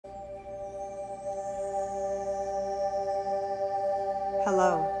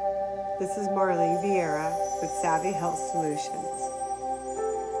Hello, this is Marlene Vieira with Savvy Health Solutions.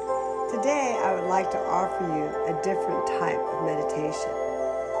 Today I would like to offer you a different type of meditation.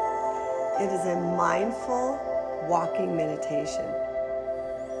 It is a mindful walking meditation.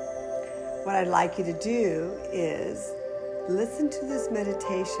 What I'd like you to do is listen to this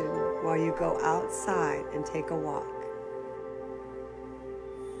meditation while you go outside and take a walk.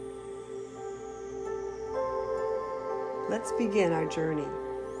 Let's begin our journey.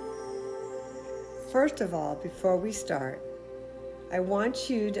 First of all, before we start, I want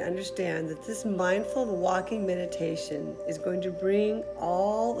you to understand that this mindful walking meditation is going to bring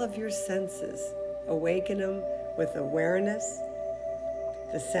all of your senses, awaken them with awareness,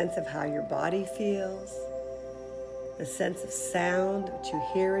 the sense of how your body feels, the sense of sound that you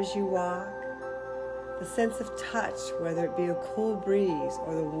hear as you walk, the sense of touch, whether it be a cool breeze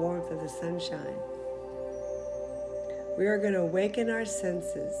or the warmth of the sunshine. We are going to awaken our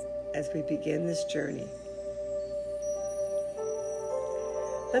senses as we begin this journey.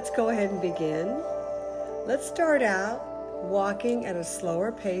 Let's go ahead and begin. Let's start out walking at a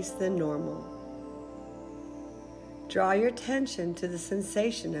slower pace than normal. Draw your attention to the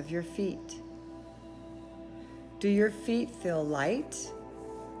sensation of your feet. Do your feet feel light,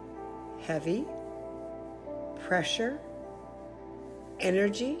 heavy, pressure,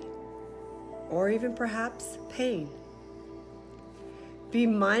 energy, or even perhaps pain? Be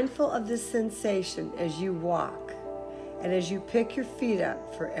mindful of this sensation as you walk and as you pick your feet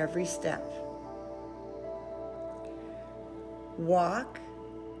up for every step. Walk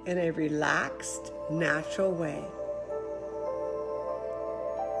in a relaxed, natural way.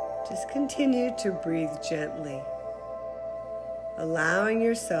 Just continue to breathe gently, allowing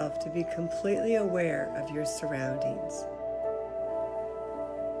yourself to be completely aware of your surroundings.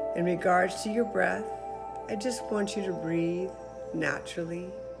 In regards to your breath, I just want you to breathe naturally,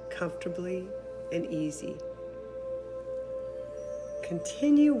 comfortably, and easy.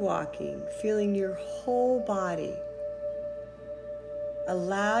 Continue walking, feeling your whole body.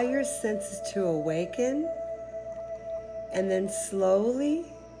 Allow your senses to awaken and then slowly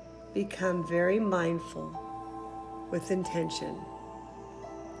become very mindful with intention.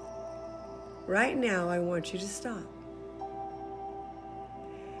 Right now, I want you to stop.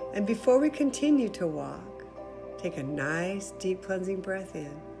 And before we continue to walk, take a nice, deep cleansing breath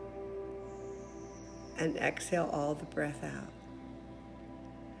in and exhale all the breath out.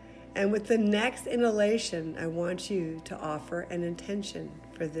 And with the next inhalation, I want you to offer an intention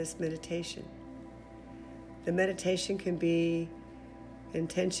for this meditation. The intention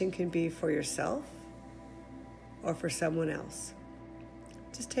can be for yourself or for someone else.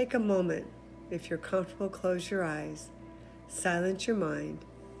 Just take a moment. If you're comfortable, close your eyes, silence your mind,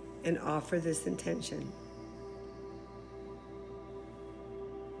 and offer this intention.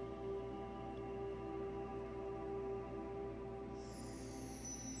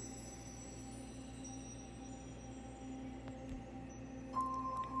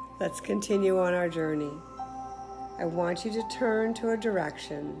 Let's continue on our journey. I want you to turn to a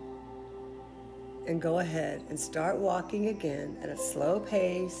direction and go ahead and start walking again at a slow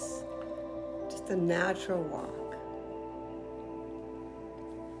pace, just a natural walk.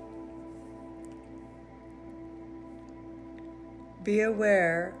 Be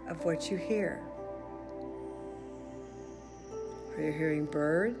aware of what you hear. Are you hearing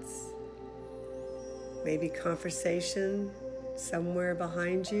birds? Maybe conversation somewhere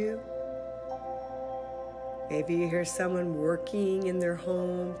behind you? Maybe you hear someone working in their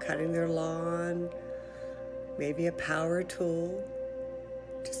home, cutting their lawn, maybe a power tool.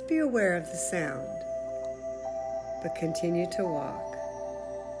 Just be aware of the sound, but continue to walk.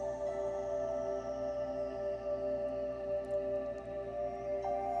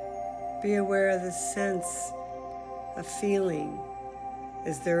 Be aware of the sense of feeling.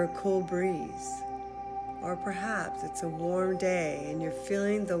 Is there a cool breeze? Or perhaps it's a warm day and you're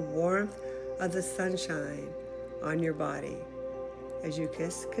feeling the warmth of the sunshine on your body as you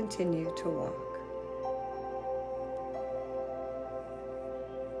just continue to walk.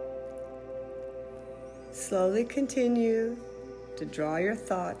 Slowly continue to draw your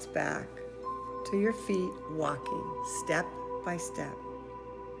thoughts back to your feet, walking step by step.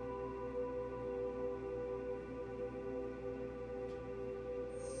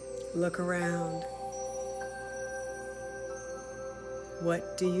 Look around.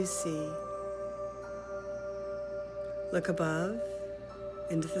 What do you see? Look above,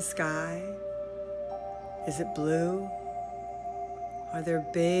 into the sky. Is it blue? Are there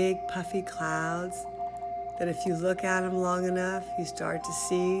big puffy clouds that if you look at them long enough, you start to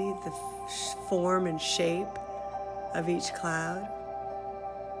see the form and shape of each cloud?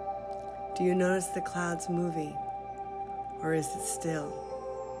 Do you notice the clouds moving, or is it still?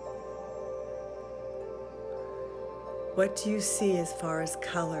 What do you see as far as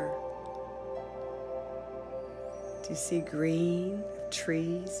color? Do you see green of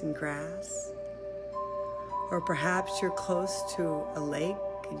trees and grass? Or perhaps you're close to a lake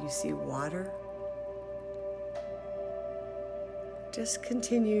and you see water? Just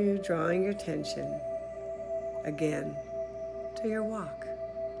continue drawing your attention again to your walk.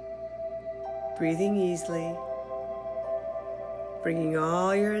 Breathing easily, bringing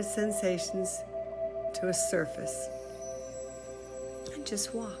all your sensations to a surface, and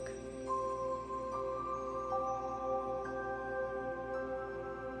just walk.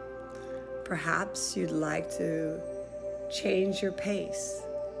 Perhaps you'd like to change your pace.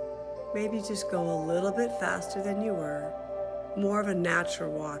 Maybe just go a little bit faster than you were, more of a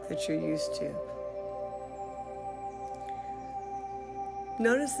natural walk that you're used to.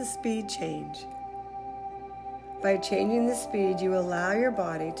 Notice the speed change. By changing the speed, you allow your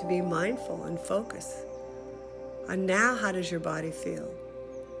body to be mindful and focus on now how does your body feel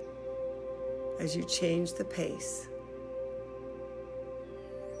as you change the pace.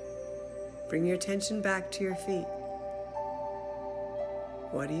 Bring your attention back to your feet.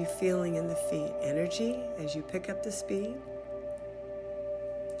 What are you feeling in the feet? Energy as you pick up the speed?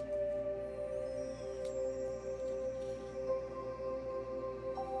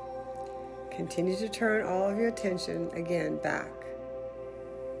 Continue to turn all of your attention again back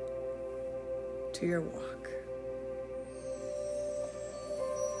to your walk.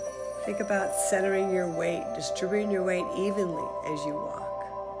 Think about centering your weight, distributing your weight evenly as you walk.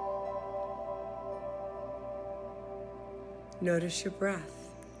 Notice your breath.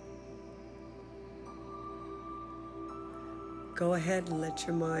 Go ahead and let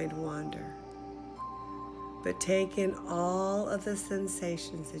your mind wander, but take in all of the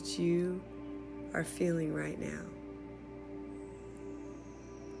sensations that you are feeling right now.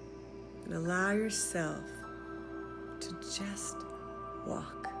 And allow yourself to just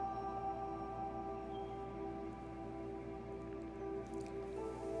walk.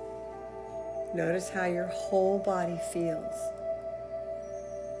 Notice how your whole body feels.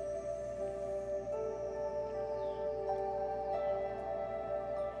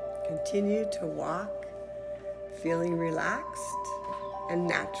 Continue to walk, feeling relaxed and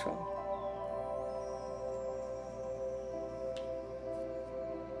natural.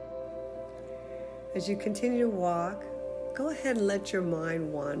 As you continue to walk, go ahead and let your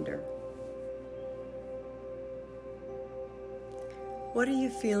mind wander. What are you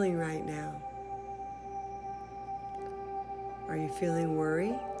feeling right now? Are you feeling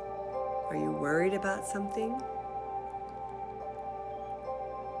worry? Are you worried about something?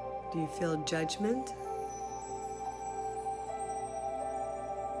 Do you feel judgment?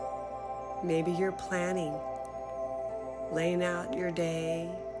 Maybe you're planning, laying out your day,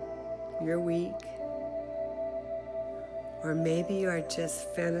 your week, or maybe you are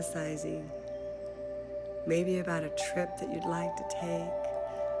just fantasizing, maybe about a trip that you'd like to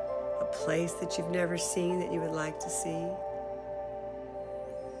take, a place that you've never seen that you would like to see.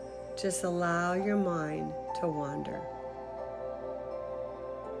 Just allow your mind to wander.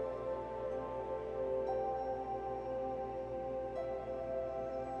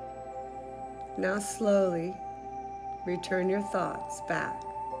 Now slowly return your thoughts back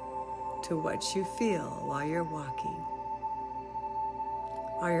to what you feel while you're walking.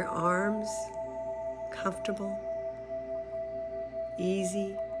 Are your arms comfortable,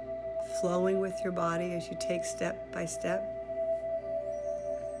 easy, flowing with your body as you take step by step?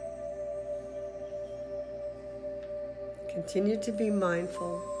 Continue to be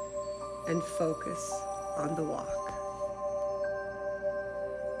mindful and focus on the walk.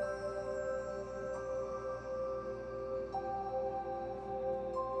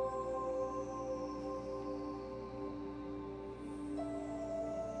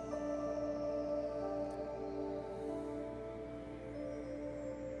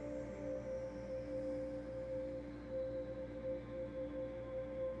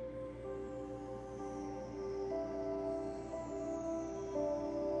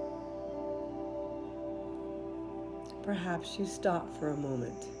 Perhaps you stop for a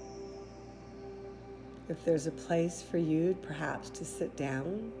moment. If there's a place for you perhaps to sit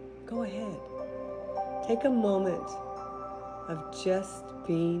down, go ahead. Take a moment of just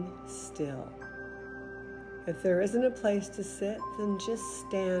being still. If there isn't a place to sit, then just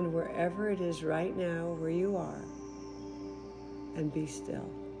stand wherever it is right now where you are and be still.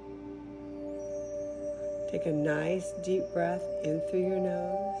 Take a nice deep breath in through your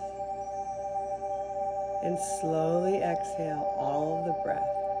nose and slowly exhale all of the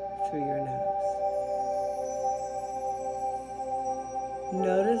breath through your nose.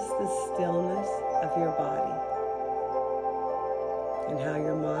 Notice the stillness of your body and how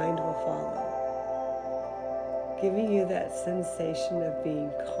your mind will follow, giving you that sensation of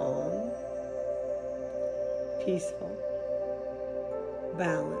being calm, peaceful,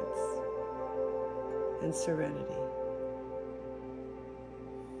 balance, and serenity.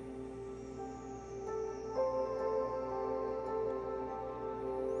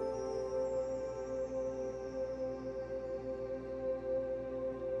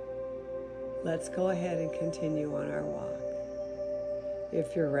 Let's go ahead and continue on our walk.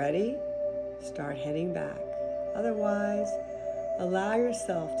 If you're ready, start heading back. Otherwise, allow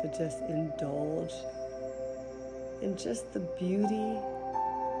yourself to just indulge in just the beauty,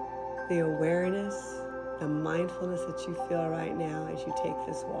 the awareness, the mindfulness that you feel right now as you take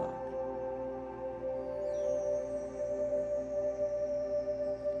this walk.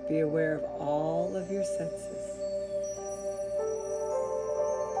 Be aware of all of your senses.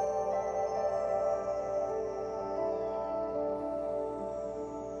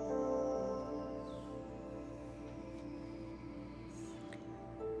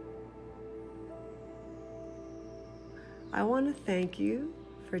 I want to thank you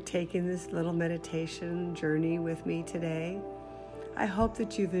for taking this little meditation journey with me today. I hope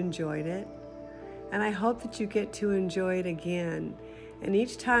that you've enjoyed it, and I hope that you get to enjoy it again. And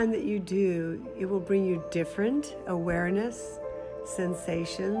each time that you do, it will bring you different awareness,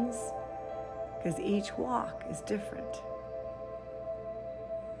 sensations, because each walk is different.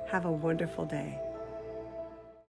 Have a wonderful day.